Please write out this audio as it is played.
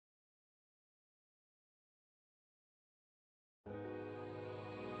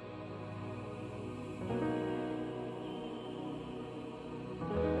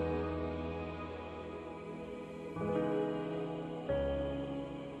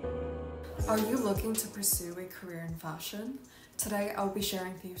Are you looking to pursue a career in fashion? Today, I'll be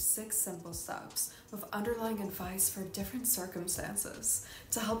sharing with you 6 simple steps with underlying advice for different circumstances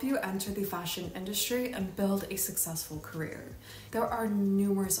to help you enter the fashion industry and build a successful career. There are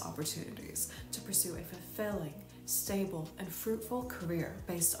numerous opportunities to pursue a fulfilling, stable, and fruitful career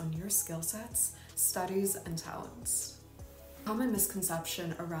based on your skill sets, studies, and talents. A common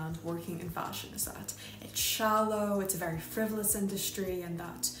misconception around working in fashion is that it's shallow, it's a very frivolous industry, and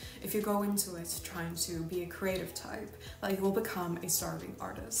that if you go into it trying to be a creative type, that you will become a starving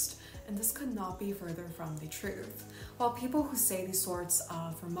artist. And this could not be further from the truth. While people who say these sorts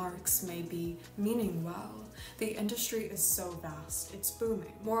of remarks may be meaning well, the industry is so vast, it's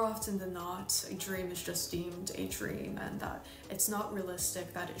booming. More often than not, a dream is just deemed a dream, and that it's not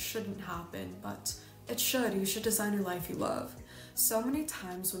realistic, that it shouldn't happen, but it should. You should design your life you love. So many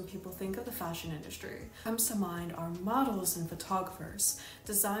times when people think of the fashion industry, what comes to mind are models and photographers,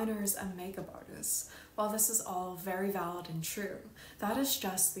 designers and makeup artists. While this is all very valid and true, that is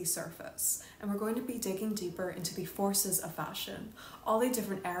just the surface. And we're going to be digging deeper into the forces of fashion, all the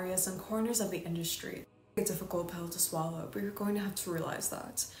different areas and corners of the industry. A difficult pill to swallow, but you're going to have to realize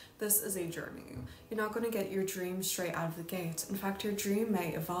that this is a journey. You're not going to get your dream straight out of the gate. In fact, your dream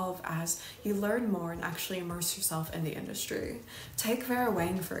may evolve as you learn more and actually immerse yourself in the industry. Take Vera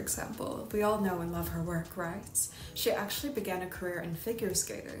Wang, for example. We all know and love her work, right? She actually began a career in figure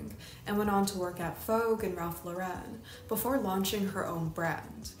skating and went on to work at Vogue and Ralph Lauren before launching her own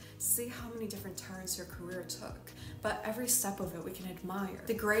brand. See how many different turns her career took, but every step of it we can admire.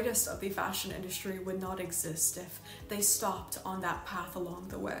 The greatest of the fashion industry would not exist if they stopped on that path along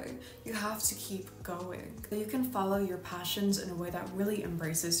the way. You have to keep going. You can follow your passions in a way that really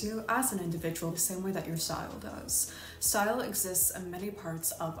embraces you as an individual, the same way that your style does. Style exists in many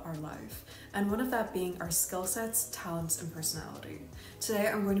parts of our life, and one of that being our skill sets, talents, and personality. Today,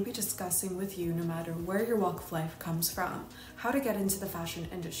 I'm going to be discussing with you, no matter where your walk of life comes from, how to get into the fashion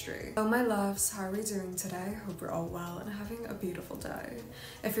industry. Oh my loves, how are we doing today? Hope we're all well and having a beautiful day.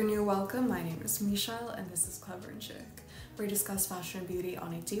 If you're new, welcome. My name is Michelle and this is Clever&CHIC. We discuss fashion and beauty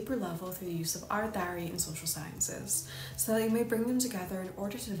on a deeper level through the use of art, theory, and social sciences, so that you may bring them together in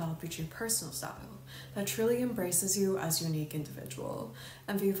order to develop your true personal style that truly embraces you as a unique individual,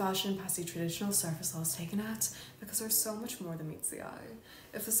 and view fashion past the traditional surface laws taken at, because there's so much more than meets the eye.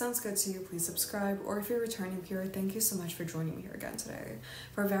 If this sounds good to you, please subscribe, or if you're a returning viewer, thank you so much for joining me here again today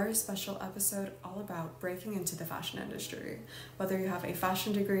for a very special episode all about breaking into the fashion industry, whether you have a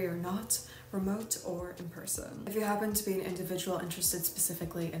fashion degree or not, remote or in person. If you happen to be an individual interested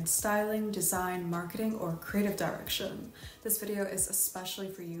specifically in styling, design, marketing, or creative direction, this video is especially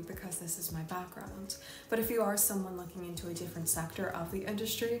for you because this is my background. But if you are someone looking into a different sector of the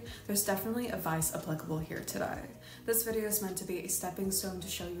industry, there's definitely advice applicable here today. This video is meant to be a stepping stone to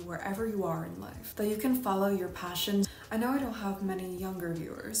show you wherever you are in life, that you can follow your passions. I know I don't have many younger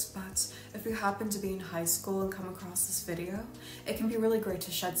viewers, but if you happen to be in high school and come across this video, it can be really great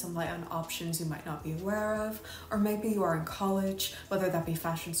to shed some light on options you might not be aware of, or maybe you are in college, whether that be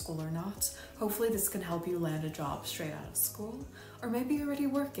fashion school or not. Hopefully this can help you land a job straight out of school. Or maybe you're already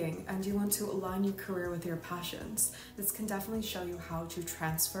working and you want to align your career with your passions. This can definitely show you how to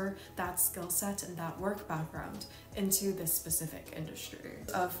transfer that skill set and that work background into this specific industry.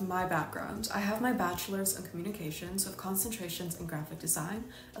 Of my background, I have my bachelor's in communications with concentrations in graphic design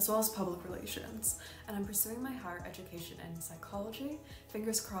as well as public relations, and I'm pursuing my higher education in psychology,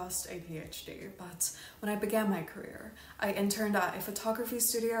 fingers crossed a PhD. But when I began my career, I interned at a photography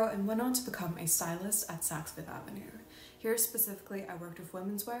studio and went on to become a stylist at Saks Fifth Avenue. Here specifically, I worked with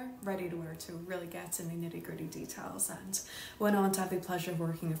women's wear, ready-to-wear, to really get in the nitty-gritty details, and went on to have the pleasure of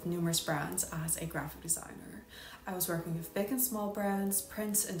working with numerous brands as a graphic designer. I was working with big and small brands,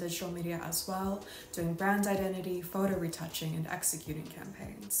 print and digital media as well, doing brand identity, photo retouching, and executing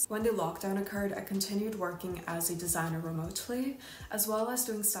campaigns. When the lockdown occurred, I continued working as a designer remotely, as well as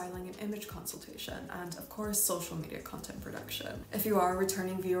doing styling and image consultation, and of course, social media content production. If you are a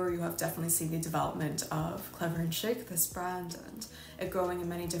returning viewer, you have definitely seen the development of Clever&CHIC, this brand, and it growing in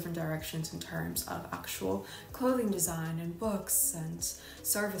many different directions in terms of actual clothing design and books and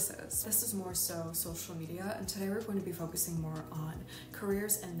services. This is more so social media, and today we're going to be focusing more on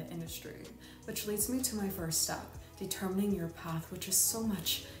careers in the industry, which leads me to my first step, determining your path, which is so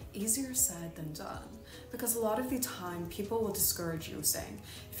much easier said than done. Because a lot of the time people will discourage you, saying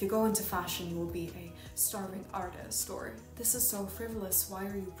if you go into fashion you will be a starving artist, or this is so frivolous, why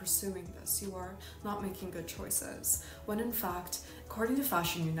are you pursuing this, you are not making good choices. When in fact, according to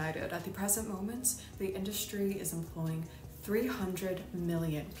Fashion United, at the present moment the industry is employing 300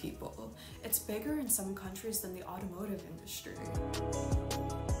 million people. It's bigger in some countries than the automotive industry.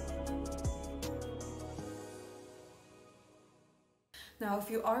 Now,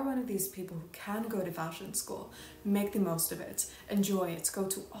 if you are one of these people who can go to fashion school, make the most of it, enjoy it, go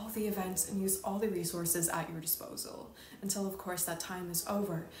to all the events and use all the resources at your disposal until, of course, that time is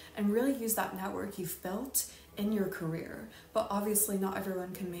over, and really use that network you've built in your career. But obviously not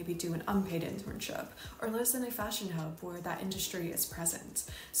everyone can maybe do an unpaid internship or lives in a fashion hub where that industry is present.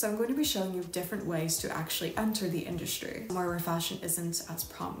 So I'm going to be showing you different ways to actually enter the industry where fashion isn't as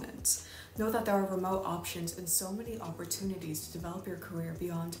prominent. Know that there are remote options and so many opportunities to develop your career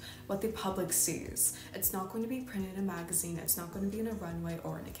beyond what the public sees. It's not going to be printed in a magazine, it's not going to be in a runway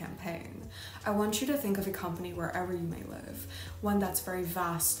or in a campaign. I want you to think of a company wherever you may live, one that's very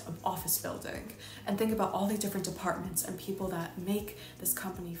vast, an office building, and think about all the different departments and people that make this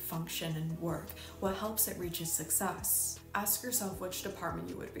company function and work, what helps it reach its success. Ask yourself which department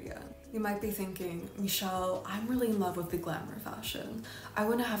you would be in. You might be thinking, Michelle, I'm really in love with the glamour fashion. I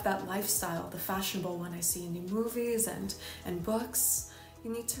want to have that lifestyle, the fashionable one I see in the movies and books.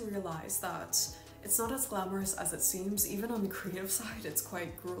 You need to realize that it's not as glamorous as it seems. Even on the creative side, it's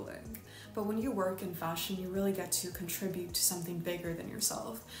quite grueling. But when you work in fashion, you really get to contribute to something bigger than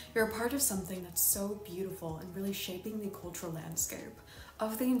yourself. You're a part of something that's so beautiful and really shaping the cultural landscape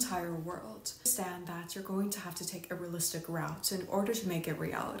of the entire world. Understand that you're going to have to take a realistic route in order to make it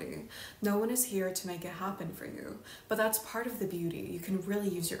reality. No one is here to make it happen for you, but that's part of the beauty. You can really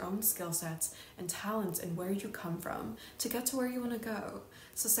use your own skill sets and talents and where you come from to get to where you want to go.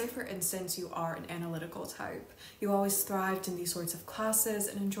 So say for instance you are an analytical type. You always thrived in these sorts of classes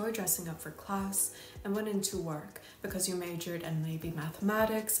and enjoy dressing up for class and went into work because you majored in maybe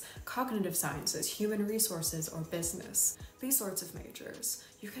mathematics, cognitive sciences, human resources, or business. These sorts of majors.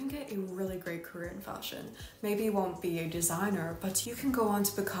 You can get a really great career in fashion. Maybe you won't be a designer, but you can go on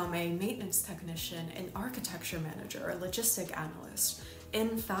to become a maintenance technician, an architecture manager, a logistic analyst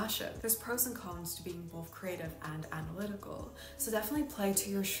in fashion. There's pros and cons to being both creative and analytical, so definitely play to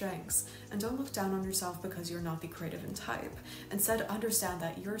your strengths and don't look down on yourself because you're not the creative in type. Instead, understand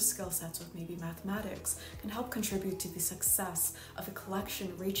that your skill sets with maybe mathematics can help contribute to the success of a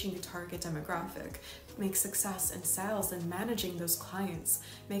collection reaching the target demographic, make success in sales and managing those clients,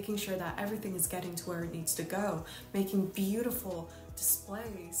 making sure that everything is getting to where it needs to go, making beautiful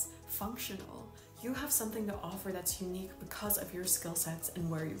displays functional. You have something to offer that's unique because of your skill sets and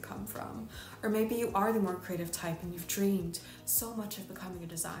where you come from. Or maybe you are the more creative type and you've dreamed so much of becoming a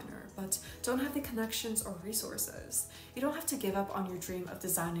designer, but don't have the connections or resources. You don't have to give up on your dream of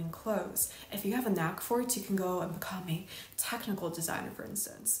designing clothes. If you have a knack for it, you can go and become a technical designer, for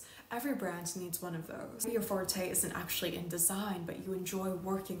instance. Every brand needs one of those. Maybe your forte isn't actually in design, but you enjoy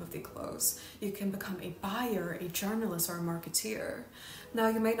working with the clothes. You can become a buyer, a journalist, or a marketeer. Now,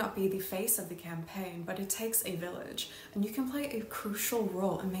 you may not be the face of the campaign, but it takes a village, and you can play a crucial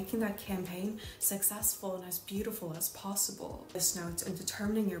role in making that campaign successful and as beautiful as possible. This note, in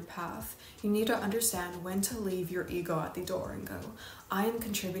determining your path, you need to understand when to leave your ego at the door and go, I am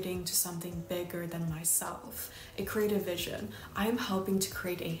contributing to something bigger than myself, a creative vision. I am helping to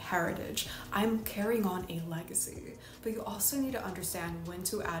create a heritage. I'm carrying on a legacy. But you also need to understand when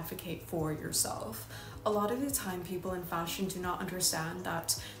to advocate for yourself. A lot of the time, people in fashion do not understand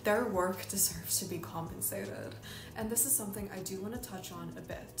that their work deserves to be compensated. And this is something I do want to touch on a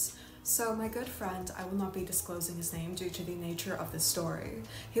bit. So my good friend, I will not be disclosing his name due to the nature of the story.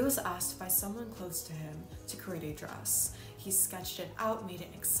 He was asked by someone close to him to create a dress. He sketched it out, made it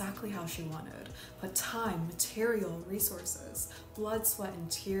exactly how she wanted, put time, material, resources, blood, sweat, and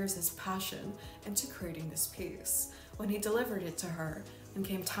tears, his passion into creating this piece. When he delivered it to her and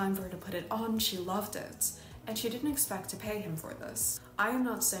came time for her to put it on, she loved it. And she didn't expect to pay him for this. I am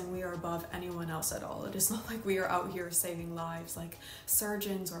not saying we are above anyone else at all. It is not like we are out here saving lives like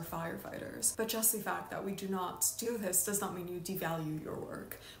surgeons or firefighters. But just the fact that we do not do this does not mean you devalue your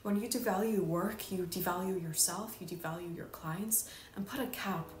work. When you devalue work, you devalue yourself, you devalue your clients, and put a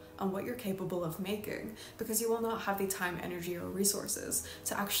cap on what you're capable of making, because you will not have the time, energy, or resources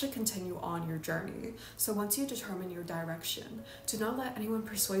to actually continue on your journey. So once you determine your direction, do not let anyone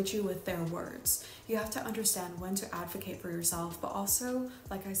persuade you with their words. You have to understand when to advocate for yourself, but also,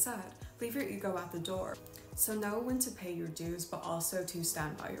 like I said, leave your ego at the door. So know when to pay your dues, but also to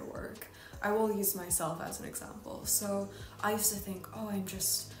stand by your work. I will use myself as an example. So I used to think, oh, I'm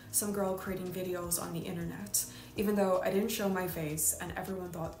just some girl creating videos on the internet. Even though I didn't show my face and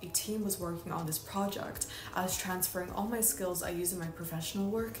everyone thought a team was working on this project, I was transferring all my skills I use in my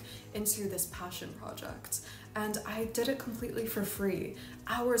professional work into this passion project. And I did it completely for free,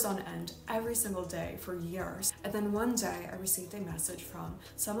 hours on end, every single day for years. And then one day I received a message from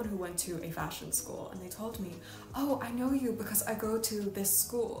someone who went to a fashion school, and they told me, oh, I know you because I go to this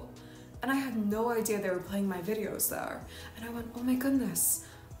school. and I had no idea they were playing my videos there. And I went, oh my goodness,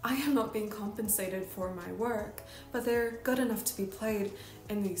 I am not being compensated for my work, but they're good enough to be played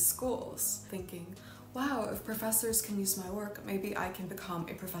in these schools. Thinking, wow, if professors can use my work, maybe I can become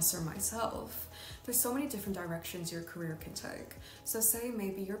a professor myself. There's so many different directions your career can take. So say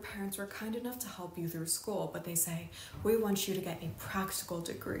maybe your parents were kind enough to help you through school, but they say, we want you to get a practical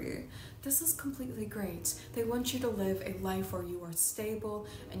degree. This is completely great. They want you to live a life where you are stable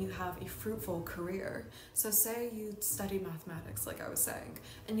and you have a fruitful career. So say you study mathematics, like I was saying,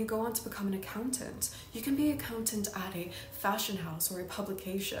 and you go on to become an accountant. You can be an accountant at a fashion house or a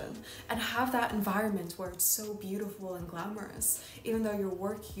publication and have that environment where it's so beautiful and glamorous. Even though your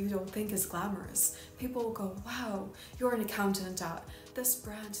work you don't think is glamorous, people will go, wow, you're an accountant at this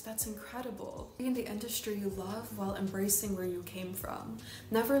brand, that's incredible. Be in the industry you love while embracing where you came from.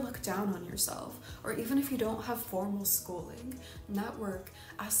 Never look down on yourself, or even if you don't have formal schooling, network,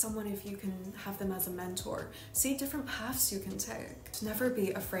 ask someone if you can have them as a mentor. See different paths you can take. Never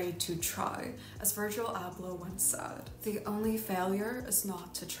be afraid to try. As Virgil Abloh once said, the only failure is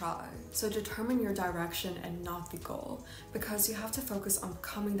not to try. So determine your direction and not the goal, because you have to focus on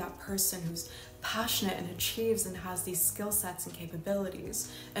becoming that person who's passionate and achieves and has these skill sets and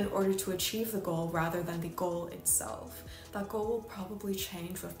capabilities in order to achieve the goal rather than the goal itself. That goal will probably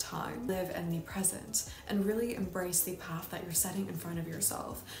change with time. Live in the present and really embrace the path that you're setting in front of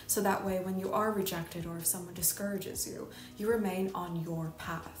yourself. So that way when you are rejected or if someone discourages you, you remain on your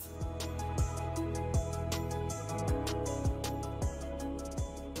path.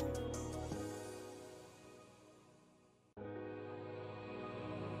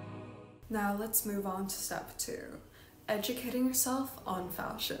 Now let's move on to step 2, educating yourself on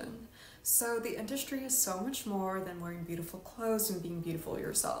fashion. So the industry is so much more than wearing beautiful clothes and being beautiful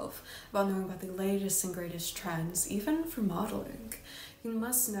yourself, about knowing about the latest and greatest trends, even for modeling. You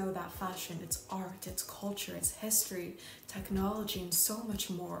must know that fashion, it's art, it's culture, it's history, technology, and so much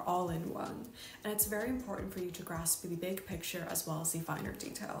more all in one. And it's very important for you to grasp the big picture as well as the finer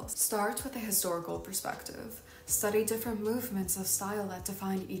details. Start with a historical perspective. Study different movements of style that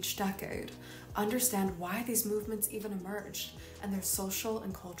define each decade. Understand why these movements even emerged and their social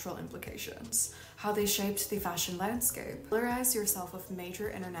and cultural implications, how they shaped the fashion landscape. Familiarize yourself with major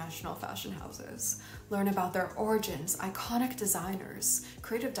international fashion houses. Learn about their origins, iconic designers,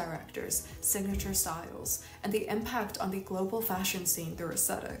 creative directors, signature styles, and the impact on the global fashion scene through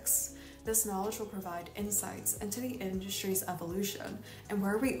aesthetics. This knowledge will provide insights into the industry's evolution and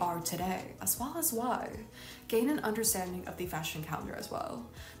where we are today, as well as why. Gain an understanding of the fashion calendar as well.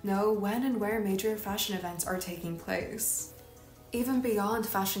 Know when and where major fashion events are taking place. Even beyond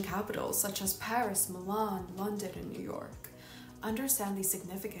fashion capitals such as Paris, Milan, London, and New York. Understand the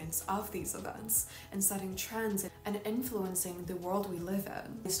significance of these events in setting trends and influencing the world we live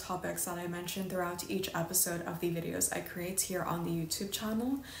in. These topics that I mentioned throughout each episode of the videos I create here on the YouTube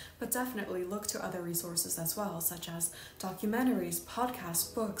channel, but definitely look to other resources as well, such as documentaries,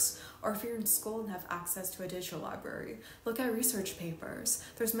 podcasts, books, or if you're in school and have access to a digital library, look at research papers.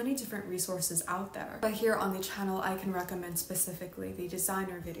 There's many different resources out there. But here on the channel, I can recommend specifically the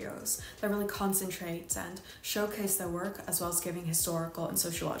designer videos that really concentrate and showcase their work as well as giving historical and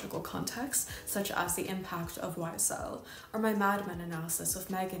sociological context, such as the impact of YSL, or my Mad Men analysis of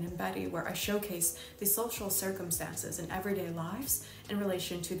Megan and Betty, where I showcase the social circumstances in everyday lives in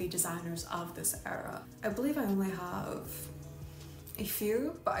relation to the designers of this era. I believe I only have a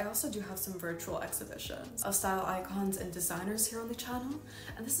few, but I also do have some virtual exhibitions of style icons and designers here on the channel,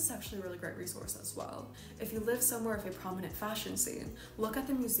 and this is actually a really great resource as well. If you live somewhere with a prominent fashion scene, look at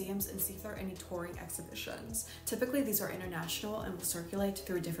the museums and see if there are any touring exhibitions. Typically these are international and will circulate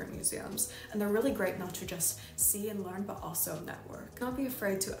through different museums, and they're really great not to just see and learn but also network. Do not be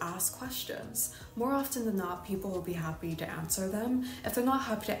afraid to ask questions. More often than not, people will be happy to answer them. If they're not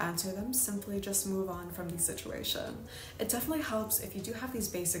happy to answer them, simply just move on from the situation. It definitely helps if you do have these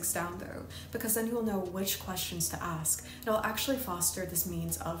basics down though, because then you'll know which questions to ask. It'll actually foster this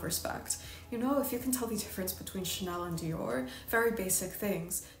means of respect. You know, if you can tell the difference between Chanel and Dior, very basic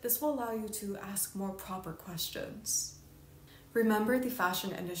things, this will allow you to ask more proper questions. Remember, the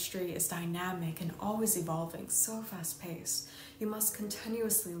fashion industry is dynamic and always evolving, so fast-paced. You must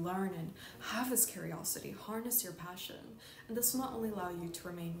continuously learn and have this curiosity, harness your passion, and this will not only allow you to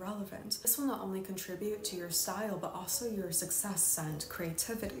remain relevant, this will not only contribute to your style, but also your success and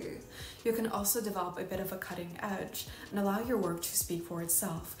creativity. You can also develop a bit of a cutting edge and allow your work to speak for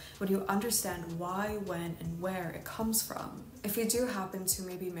itself when you understand why, when, and where it comes from. If you do happen to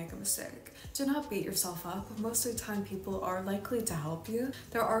maybe make a mistake, do not beat yourself up. Most of the time people are likely to help you.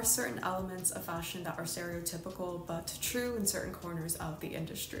 There are certain elements of fashion that are stereotypical but true in certain certain corners of the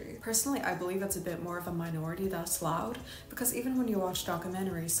industry. Personally, I believe it's a bit more of a minority that's loud, because even when you watch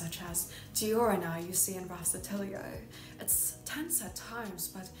documentaries such as Dior and I, you see in Raf's Atelier, it's tense at times,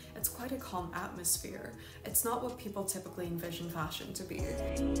 but it's quite a calm atmosphere. It's not what people typically envision fashion to be.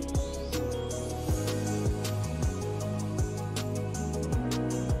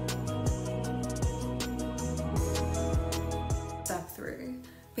 Step 3.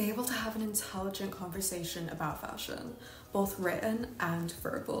 Be able to have an intelligent conversation about fashion, both written and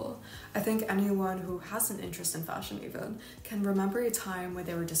verbal. I think anyone who has an interest in fashion even can remember a time where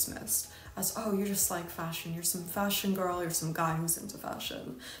they were dismissed as, oh, you're just like fashion, you're some fashion girl, you're some guy who's into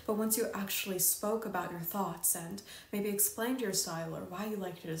fashion. But once you actually spoke about your thoughts and maybe explained your style or why you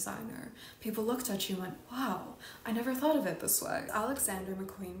liked your designer, people looked at you and went, wow, I never thought of it this way. Alexander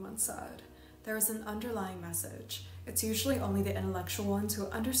McQueen once said, there is an underlying message. It's usually only the intellectual ones who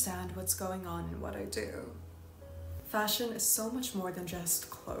understand what's going on in what I do. Fashion is so much more than just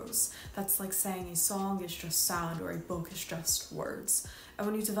clothes. That's like saying a song is just sound or a book is just words. And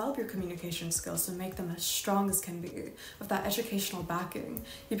when you develop your communication skills and make them as strong as can be, with that educational backing,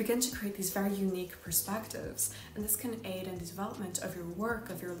 you begin to create these very unique perspectives. And this can aid in the development of your work,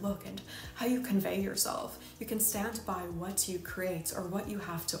 of your look, and how you convey yourself. You can stand by what you create or what you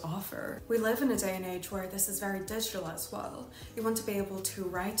have to offer. We live in a day and age where this is very digital as well. You want to be able to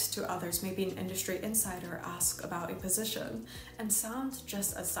write to others, maybe an industry insider, ask about a position, and sound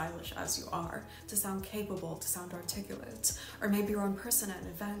just as stylish as you are, to sound capable, to sound articulate. Or maybe your own person at an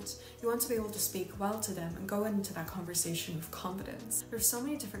event, you want to be able to speak well to them and go into that conversation with confidence. There's so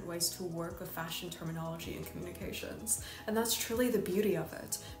many different ways to work with fashion terminology and communications, and that's truly the beauty of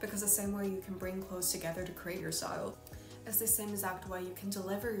it, because the same way you can bring clothes together to create your style, it's the same exact way you can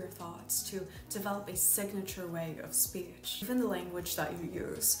deliver your thoughts to develop a signature way of speech. Even the language that you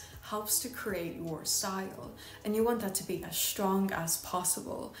use helps to create your style, and you want that to be as strong as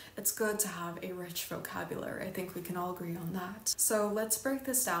possible. It's good to have a rich vocabulary. I think we can all agree on that. So let's break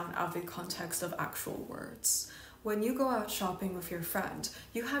this down out of the context of actual words. When you go out shopping with your friend,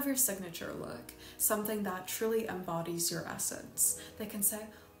 you have your signature look, something that truly embodies your essence. They can say,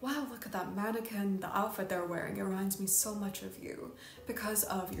 wow, look at that mannequin, the outfit they're wearing, it reminds me so much of you, because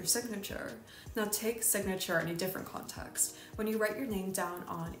of your signature. Now take signature in a different context. When you write your name down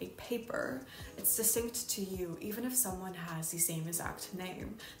on a paper, it's distinct to you even if someone has the same exact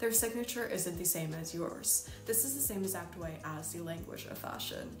name. Their signature isn't the same as yours. This is the same exact way as the language of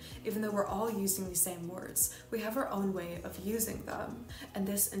fashion. Even though we're all using the same words, we have our own way of using them, and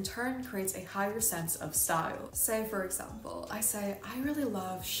this in turn creates a higher sense of style. Say for example, I say, I really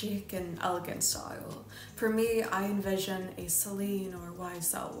love chic and elegant style. For me, I envision a Celine or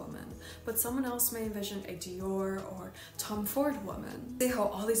YSL woman, but someone else may envision a Dior or Tom Ford woman. See how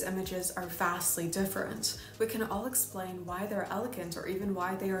all these images are vastly different. We can all explain why they're elegant or even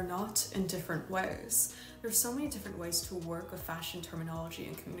why they are not in different ways. There's so many different ways to work with fashion terminology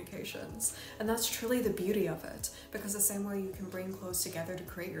and communications, and that's truly the beauty of it, because the same way you can bring clothes together to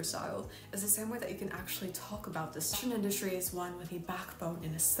create your style is the same way that you can actually talk about this. The fashion industry is one with a backbone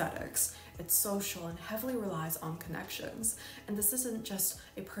in aesthetics. It's social and heavily relies on connections, and this isn't just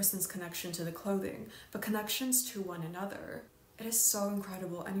a person's connection to the clothing, but connections to one another. It is so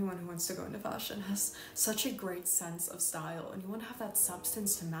incredible. Anyone who wants to go into fashion has such a great sense of style, and you want to have that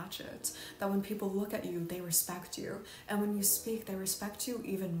substance to match it, that when people look at you, they respect you, and when you speak, they respect you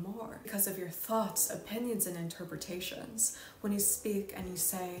even more because of your thoughts, opinions, and interpretations. When you speak and you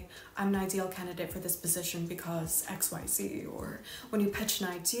say, I'm an ideal candidate for this position because XYZ, or when you pitch an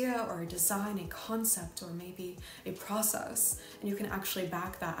idea or a design, a concept, or maybe a process, and you can actually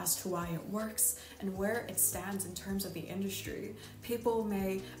back that as to why it works and where it stands in terms of the industry, people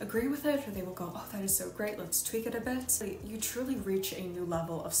may agree with it, or they will go, oh, that is so great, let's tweak it a bit. You truly reach a new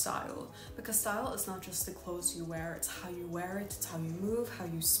level of style, because style is not just the clothes you wear, it's how you wear it, it's how you move, how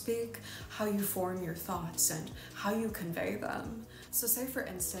you speak, how you form your thoughts, and how you convey them. So say for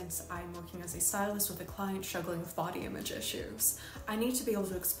instance, I'm working as a stylist with a client struggling with body image issues. I need to be able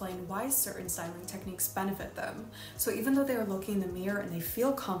to explain why certain styling techniques benefit them. So even though they are looking in the mirror and they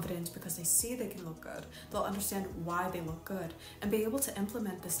feel confident because they see they can look good, they'll understand why they look good and be able to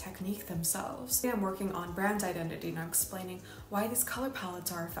implement this technique themselves. I'm working on brand identity and I'm explaining why these color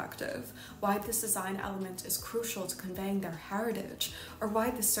palettes are effective, why this design element is crucial to conveying their heritage, or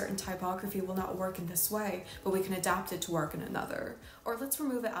why this certain typography will not work in this way, but we can adapt it to work in another. Or let's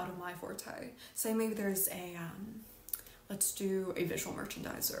remove it out of my forte. Say maybe there's a, let's do a visual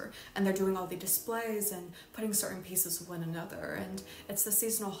merchandiser, and they're doing all the displays and putting certain pieces with one another, and it's the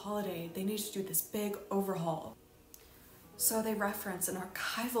seasonal holiday, they need to do this big overhaul. So they reference an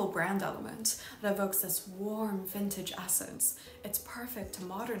archival brand element that evokes this warm vintage essence. It's perfect to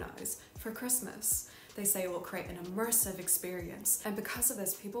modernize for Christmas. They say it will create an immersive experience, and because of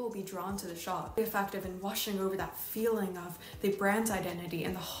this, people will be drawn to the shop. Be effective in washing over that feeling of the brand identity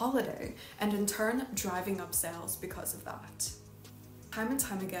in the holiday, and in turn, driving up sales because of that. Time and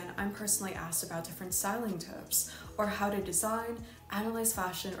time again, I'm personally asked about different styling tips, or how to design, analyze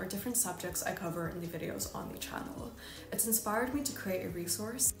fashion, or different subjects I cover in the videos on the channel. It's inspired me to create a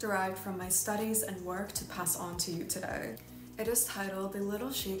resource derived from my studies and work to pass on to you today. It is titled The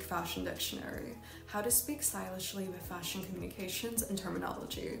Little Chic Fashion Dictionary: How to Speak Stylishly with Fashion Communications and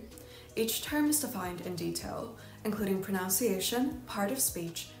Terminology. Each term is defined in detail, including pronunciation, part of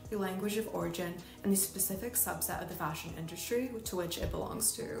speech, the language of origin, and the specific subset of the fashion industry to which it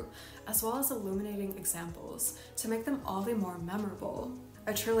belongs to, as well as illuminating examples to make them all the more memorable.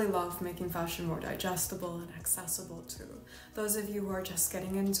 I truly love making fashion more digestible and accessible to those of you who are just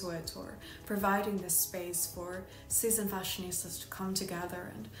getting into it, or providing this space for seasoned fashionistas to come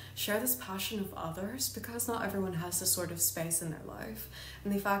together and share this passion of others, because not everyone has this sort of space in their life.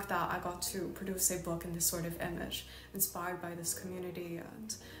 And the fact that I got to produce a book in this sort of image, inspired by this community,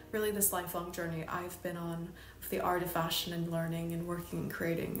 and really this lifelong journey I've been on with the art of fashion and learning and working and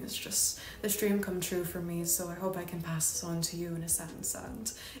creating, is just this dream come true for me. So I hope I can pass this on to you in a sense.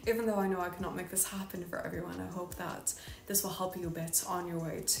 And even though I know I cannot make this happen for everyone, I hope that this will help you a bit on your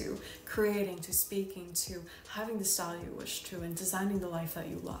way to creating, to speaking, to having the style you wish to, and designing the life that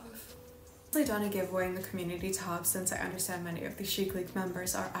you love. I've done a giveaway in the community tab, since I understand many of the Chic League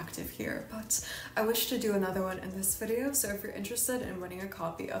members are active here, but I wish to do another one in this video. So if you're interested in winning a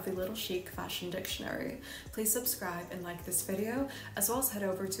copy of the Little Chic Fashion Dictionary, please subscribe and like this video, as well as head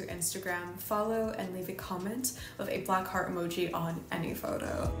over to Instagram, follow, and leave a comment with a black heart emoji on any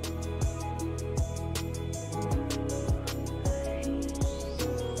photo.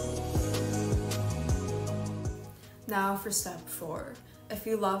 Now for step 4. If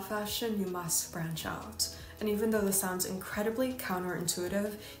you love fashion, you must branch out. And even though this sounds incredibly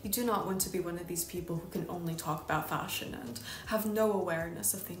counterintuitive, you do not want to be one of these people who can only talk about fashion and have no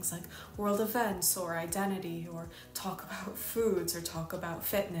awareness of things like world events or identity, or talk about foods, or talk about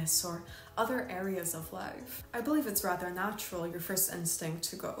fitness, or other areas of life. I believe it's rather natural, your first instinct,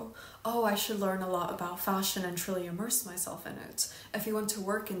 to go, oh, I should learn a lot about fashion and truly immerse myself in it if you want to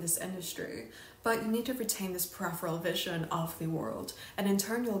work in this industry. But you need to retain this peripheral vision of the world, and in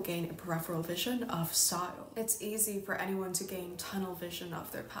turn you'll gain a peripheral vision of style. It's easy for anyone to gain tunnel vision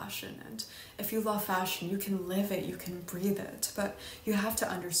of their passion, and if you love fashion, you can live it, you can breathe it, but you have to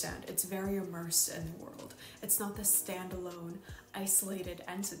understand it's very immersed in the world. It's not this standalone, isolated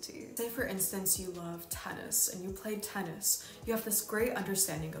entity. Say for instance you love tennis and you played tennis, you have this great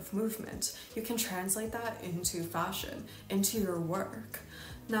understanding of movement. You can translate that into fashion, into your work.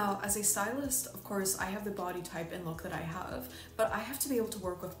 Now, as a stylist, of course, I have the body type and look that I have, but I have to be able to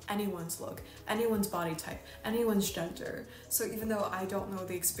work with anyone's look, anyone's body type, anyone's gender. So even though I don't know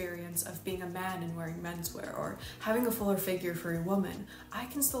the experience of being a man and wearing menswear, or having a fuller figure for a woman, I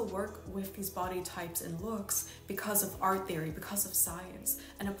can still work with these body types and looks because of art theory, because of science,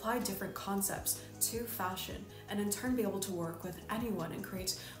 and apply different concepts to fashion, and in turn be able to work with anyone and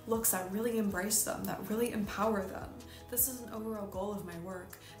create looks that really embrace them, that really empower them. This is an overall goal of my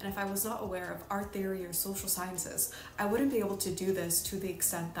work, and if I was not aware of art theory or social sciences, I wouldn't be able to do this to the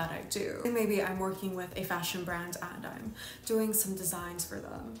extent that I do. Maybe I'm working with a fashion brand and I'm doing some designs for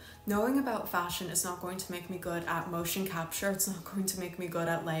them. Knowing about fashion is not going to make me good at motion capture, it's not going to make me good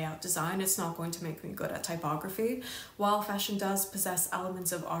at layout design, it's not going to make me good at typography. While fashion does possess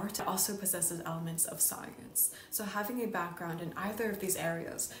elements of art, it also possesses elements of science. So having a background in either of these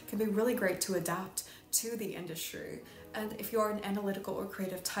areas can be really great to adapt to the industry. And if you're an analytical or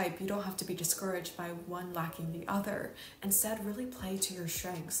creative type, you don't have to be discouraged by one lacking the other. Instead, really play to your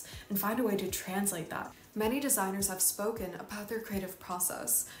strengths and find a way to translate that. Many designers have spoken about their creative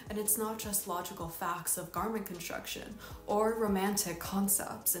process, and it's not just logical facts of garment construction or romantic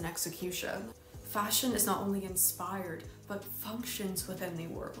concepts and execution. Fashion is not only inspired, but functions within the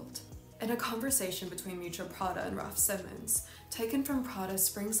world. In a conversation between Mucha Prada and Raf Simons, taken from Prada's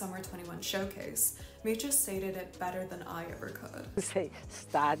Spring-Summer 21 showcase, Mucha stated it better than I ever could. Say,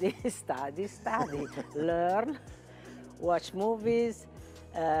 study, study, study. Learn, watch movies,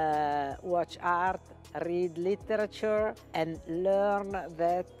 watch art, read literature, and learn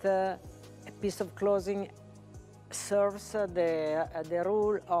that a piece of clothing serves the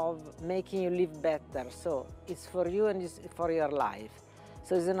rule of making you live better. So it's for you and it's for your life.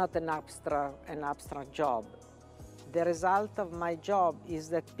 So it's not an abstract job. The result of my job is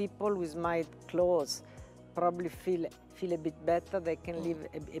that people with my clothes probably feel a bit better, they can live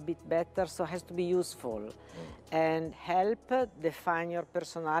a bit better, so it has to be useful and help define your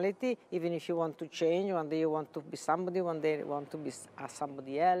personality, even if you want to change. One day you want to be somebody, one day you want to be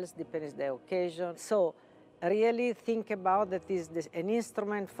somebody else, depends the occasion. So really think about that is an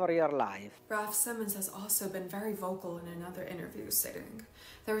instrument for your life. Raf Simons has also been very vocal in another interview, stating,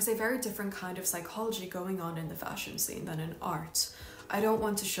 "There is a very different kind of psychology going on in the fashion scene than in art. I don't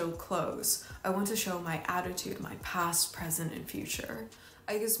want to show clothes. I want to show my attitude, my past, present, and future.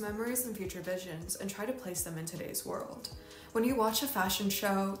 I use memories and future visions and try to place them in today's world. When you watch a fashion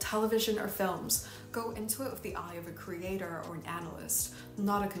show, television, or films, go into it with the eye of a creator or an analyst,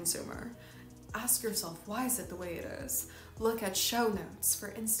 not a consumer. Ask yourself, why is it the way it is? Look at show notes. For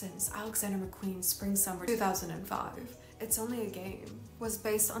instance, Alexander McQueen's Spring/Summer 2005, It's Only a Game, was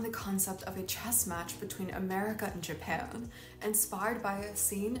based on the concept of a chess match between America and Japan, inspired by a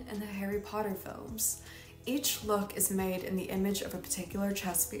scene in the Harry Potter films. Each look is made in the image of a particular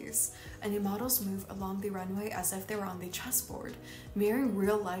chess piece, and the models move along the runway as if they were on the chessboard, mirroring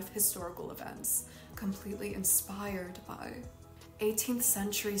real-life historical events, completely inspired by 18th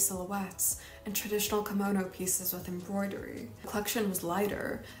century silhouettes and traditional kimono pieces with embroidery. The collection was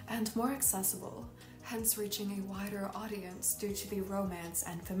lighter and more accessible, hence reaching a wider audience due to the romance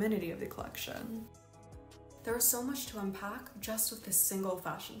and femininity of the collection. There is so much to unpack just with this single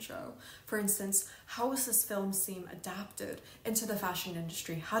fashion show. For instance, how was this film scene adapted into the fashion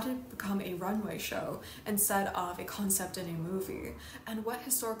industry? How did it become a runway show instead of a concept in a movie? And what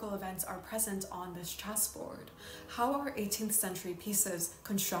historical events are present on this chessboard? How are 18th century pieces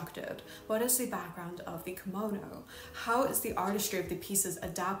constructed? What is the background of the kimono? How is the artistry of the pieces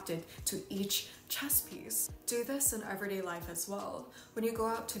adapted to each chess piece? Do this in everyday life as well. When you go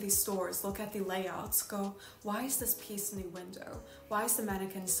out to these stores, look at the layouts, go, why is this piece in the window? Why is the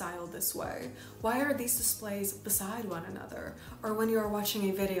mannequin styled this way? Why are these displays beside one another? Or when you are watching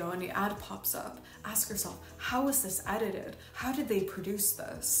a video and the ad pops up, ask yourself, how was this edited? How did they produce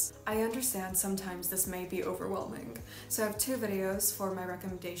this? I understand sometimes this may be overwhelming, so I have two videos for my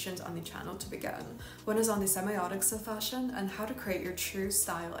recommendations on the channel to begin. One is on the semiotics of fashion and how to create your true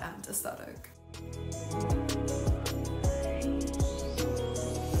style and aesthetic.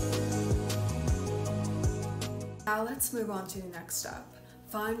 Now let's move on to the next step.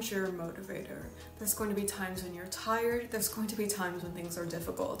 Find your motivator. There's going to be times when you're tired, there's going to be times when things are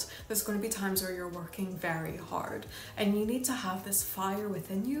difficult, there's going to be times where you're working very hard, and you need to have this fire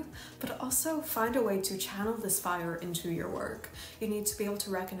within you, but also find a way to channel this fire into your work. You need to be able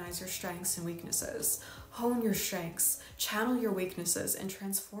to recognize your strengths and weaknesses, hone your strengths, channel your weaknesses, and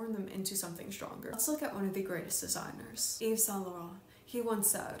transform them into something stronger. Let's look at one of the greatest designers, Yves Saint Laurent. He once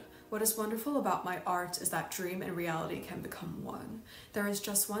said, "What is wonderful about my art is that dream and reality can become one. There is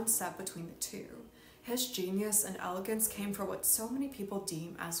just one step between the two." His genius and elegance came from what so many people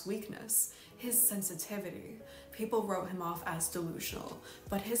deem as weakness, his sensitivity. People wrote him off as delusional,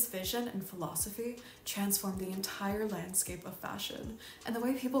 but his vision and philosophy transformed the entire landscape of fashion and the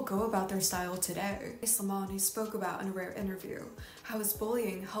way people go about their style today. Slimani spoke about in a rare interview how his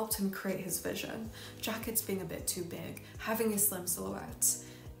bullying helped him create his vision, jackets being a bit too big, having a slim silhouette.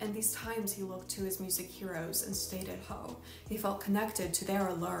 In these times, he looked to his music heroes and stated how he felt connected to their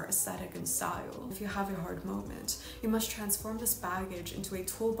allure, aesthetic, and style. If you have a hard moment, you must transform this baggage into a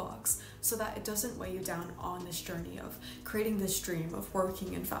toolbox so that it doesn't weigh you down on this journey of creating this dream of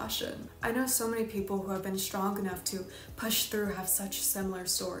working in fashion. I know so many people who have been strong enough to push through have such similar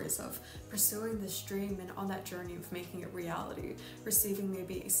stories of pursuing this dream and on that journey of making it reality, receiving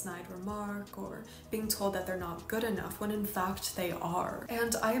maybe a snide remark or being told that they're not good enough when in fact they are.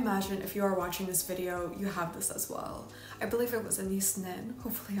 And I imagine if you are watching this video, you have this as well. I believe it was Anise Nin,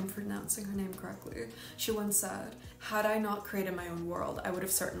 hopefully I'm pronouncing her name correctly. She once said, "Had I not created my own world, I would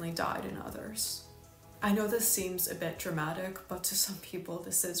have certainly died in others." I know this seems a bit dramatic, but to some people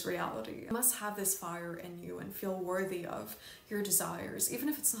this is reality. You must have this fire in you and feel worthy of your desires, even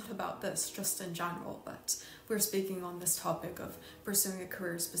if it's not about this, just in general, but we're speaking on this topic of pursuing a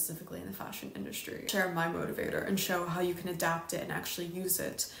career specifically in the fashion industry. Share my motivator and show how you can adapt it and actually use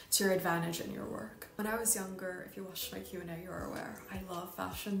it to your advantage in your work. When I was younger, if you watched my Q&A, you're aware, I love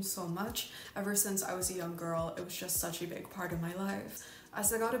fashion so much. Ever since I was a young girl, it was just such a big part of my life.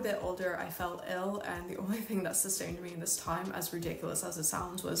 As I got a bit older, I fell ill, and the only thing that sustained me in this time, as ridiculous as it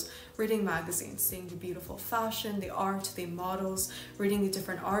sounds, was reading magazines, seeing the beautiful fashion, the art, the models, reading the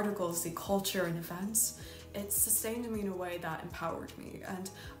different articles, the culture and events. It sustained me in a way that empowered me, and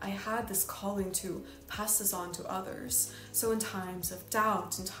I had this calling to pass this on to others. So in times of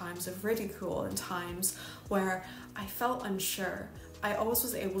doubt, in times of ridicule, in times where I felt unsure, I always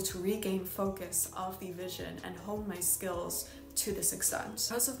was able to regain focus of the vision and hone my skills to this extent.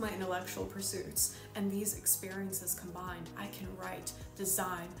 Because of my intellectual pursuits and these experiences combined, I can write,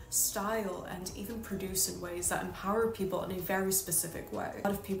 design, style, and even produce in ways that empower people in a very specific way. A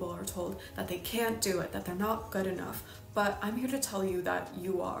lot of people are told that they can't do it, that they're not good enough, but I'm here to tell you that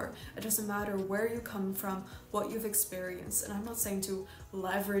you are. It doesn't matter where you come from, what you've experienced, and I'm not saying to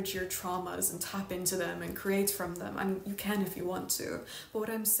leverage your traumas and tap into them and create from them. I mean, you can if you want to, but what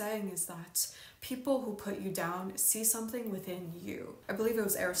I'm saying is that people who put you down see something within you. I believe it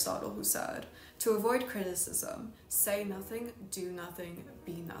was Aristotle who said, to avoid criticism, say nothing, do nothing,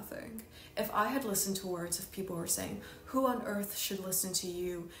 be nothing. If I had listened to words of people who were saying, who on earth should listen to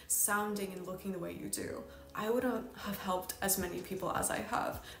you, sounding and looking the way you do, I wouldn't have helped as many people as I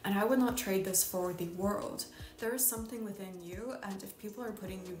have, and I would not trade this for the world. There is something within you, and if people are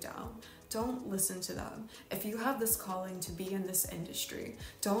putting you down, don't listen to them. If you have this calling to be in this industry,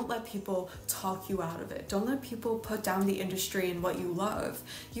 don't let people talk you out of it. Don't let people put down the industry and what you love.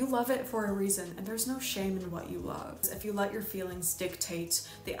 You love it for a reason, and there's no shame in what you love. If you let your feelings dictate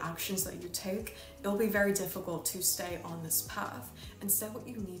the actions that you take, it'll be very difficult to stay on this path. Instead, what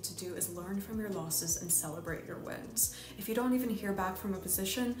you need to do is learn from your losses and celebrate your wins. If you don't even hear back from a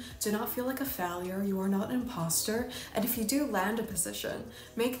position, do not feel like a failure. You are not an imposter. And if you do land a position,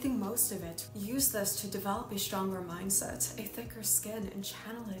 make the most of it. Use this to develop a stronger mindset, a thicker skin, and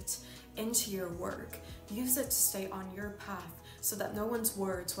channel it into your work. Use it to stay on your path so that no one's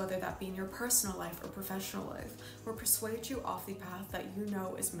words, whether that be in your personal life or professional life, will persuade you off the path that you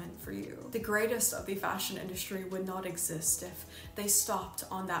know is meant for you. The greatest of the fashion industry would not exist if they stopped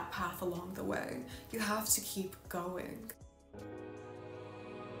on that path along the way. You have to keep going.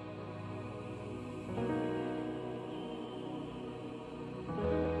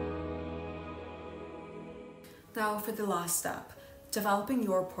 Now for the last step, developing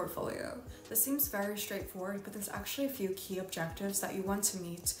your portfolio. This seems very straightforward, but there's actually a few key objectives that you want to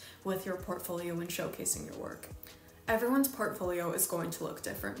meet with your portfolio when showcasing your work. Everyone's portfolio is going to look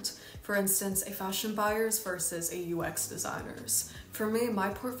different. For instance, a fashion buyer's versus a UX designer's. For me, my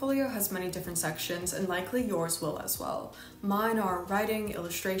portfolio has many different sections, and likely yours will as well. Mine are writing,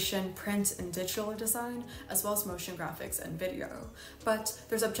 illustration, print, and digital design, as well as motion graphics and video. But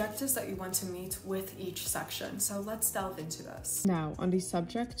there's objectives that you want to meet with each section, so let's delve into this. Now, on the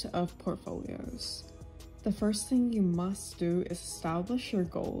subject of portfolios, the first thing you must do is establish your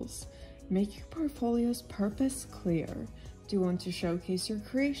goals. Make your portfolio's purpose clear. Do you want to showcase your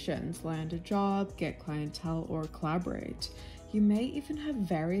creations, land a job, get clientele, or collaborate? You may even have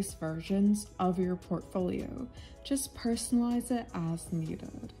various versions of your portfolio. Just personalize it as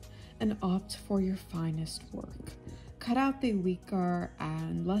needed and opt for your finest work. Cut out the weaker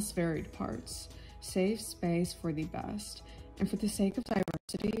and less varied parts. Save space for the best. And for the sake of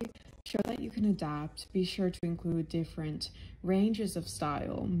diversity, show that you can adapt. Be sure to include different ranges of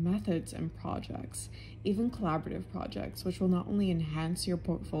style, methods, and projects, even collaborative projects, which will not only enhance your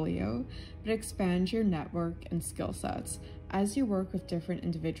portfolio, but expand your network and skill sets as you work with different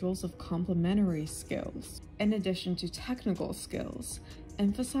individuals of complementary skills. In addition to technical skills,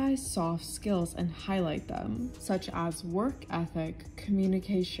 emphasize soft skills and highlight them, such as work ethic,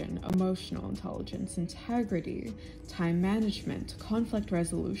 communication, emotional intelligence, integrity, time management, conflict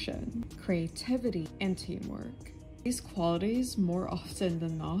resolution, creativity, and teamwork. These qualities, more often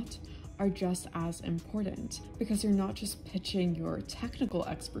than not, are just as important because you're not just pitching your technical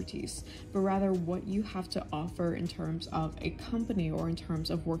expertise, but rather what you have to offer in terms of a company or in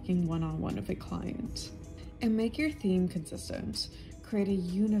terms of working one-on-one with a client. And make your theme consistent. Create a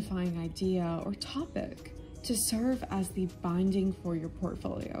unifying idea or topic to serve as the binding for your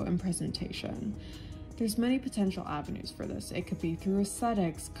portfolio and presentation. There's many potential avenues for this. It could be through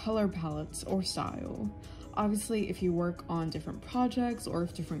aesthetics, color palettes, or style. Obviously, if you work on different projects or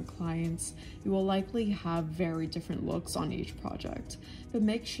with different clients, you will likely have very different looks on each project, but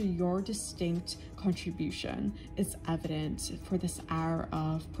make sure your distinct contribution is evident for this air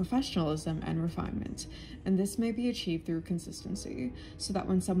of professionalism and refinement. And this may be achieved through consistency, so that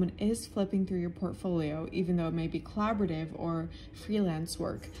when someone is flipping through your portfolio, even though it may be collaborative or freelance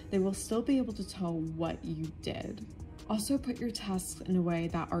work, they will still be able to tell what you did. Also, put your tasks in a way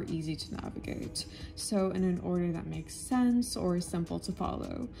that are easy to navigate, so in an order that makes sense or is simple to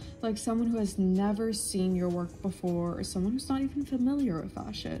follow, like someone who has never seen your work before or someone who's not even familiar with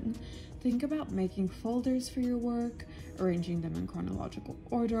fashion. Think about making folders for your work, arranging them in chronological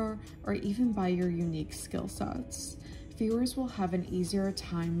order, or even by your unique skill sets. Viewers will have an easier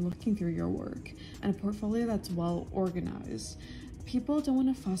time looking through your work and a portfolio that's well organized. People don't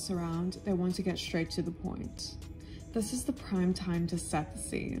want to fuss around, they want to get straight to the point. This is the prime time to set the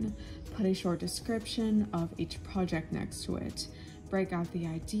scene. Put a short description of each project next to it. Break out the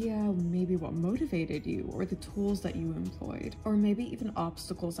idea, maybe what motivated you, or the tools that you employed, or maybe even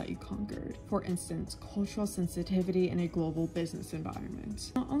obstacles that you conquered. For instance, cultural sensitivity in a global business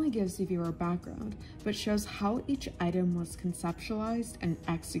environment. Not only gives the viewer background, but shows how each item was conceptualized and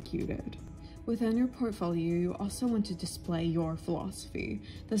executed. Within your portfolio, you also want to display your philosophy.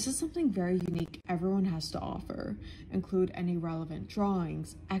 This is something very unique everyone has to offer. Include any relevant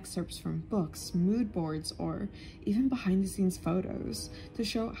drawings, excerpts from books, mood boards, or even behind-the-scenes photos to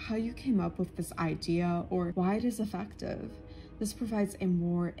show how you came up with this idea or why it is effective. This provides a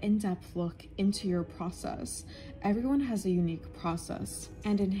more in-depth look into your process. Everyone has a unique process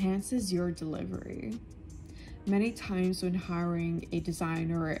and enhances your delivery. Many times when hiring a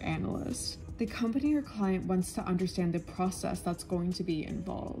designer or analyst, the company or client wants to understand the process that's going to be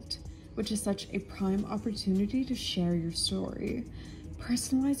involved, which is such a prime opportunity to share your story.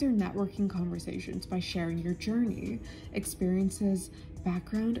 Personalize your networking conversations by sharing your journey, experiences,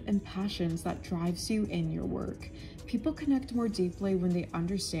 background, and passions that drives you in your work. People connect more deeply when they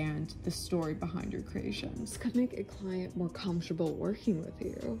understand the story behind your creations. This could make a client more comfortable working with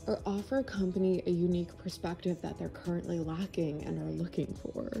you, or offer a company a unique perspective that they're currently lacking and are looking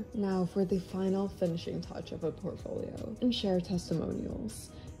for. Now for the final finishing touch of a portfolio, and share testimonials.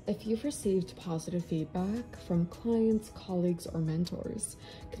 If you've received positive feedback from clients, colleagues, or mentors,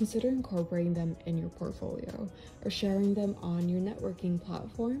 consider incorporating them in your portfolio or sharing them on your networking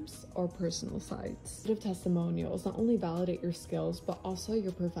platforms or personal sites. Positive testimonials not only validate your skills, but also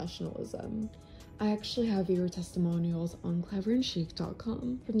your professionalism. I actually have your testimonials on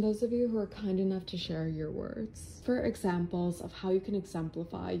CLEVER&CHIC.com from those of you who are kind enough to share your words. For examples of how you can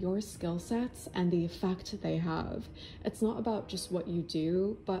exemplify your skill sets and the effect they have, it's not about just what you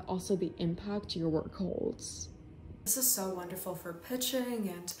do, but also the impact your work holds. This is so wonderful for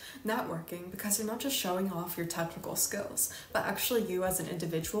pitching and networking because you're not just showing off your technical skills, but actually you as an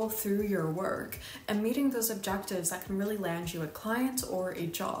individual through your work and meeting those objectives that can really land you a client or a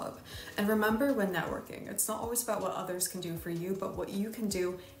job. And remember, when networking, it's not always about what others can do for you, but what you can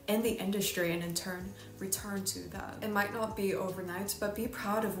do in the industry and in turn return to that. It might not be overnight, but be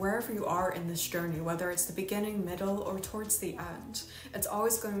proud of wherever you are in this journey, whether it's the beginning, middle, or towards the end. It's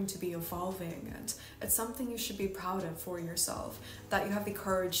always going to be evolving, and it's something you should be proud of for yourself, that you have the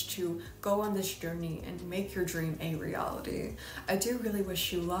courage to go on this journey and make your dream a reality. I do really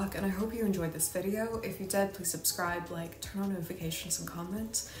wish you luck, and I hope you enjoyed this video. If you did, please subscribe, like, turn on notifications, and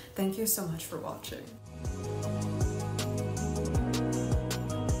comment. Thank you so much for watching.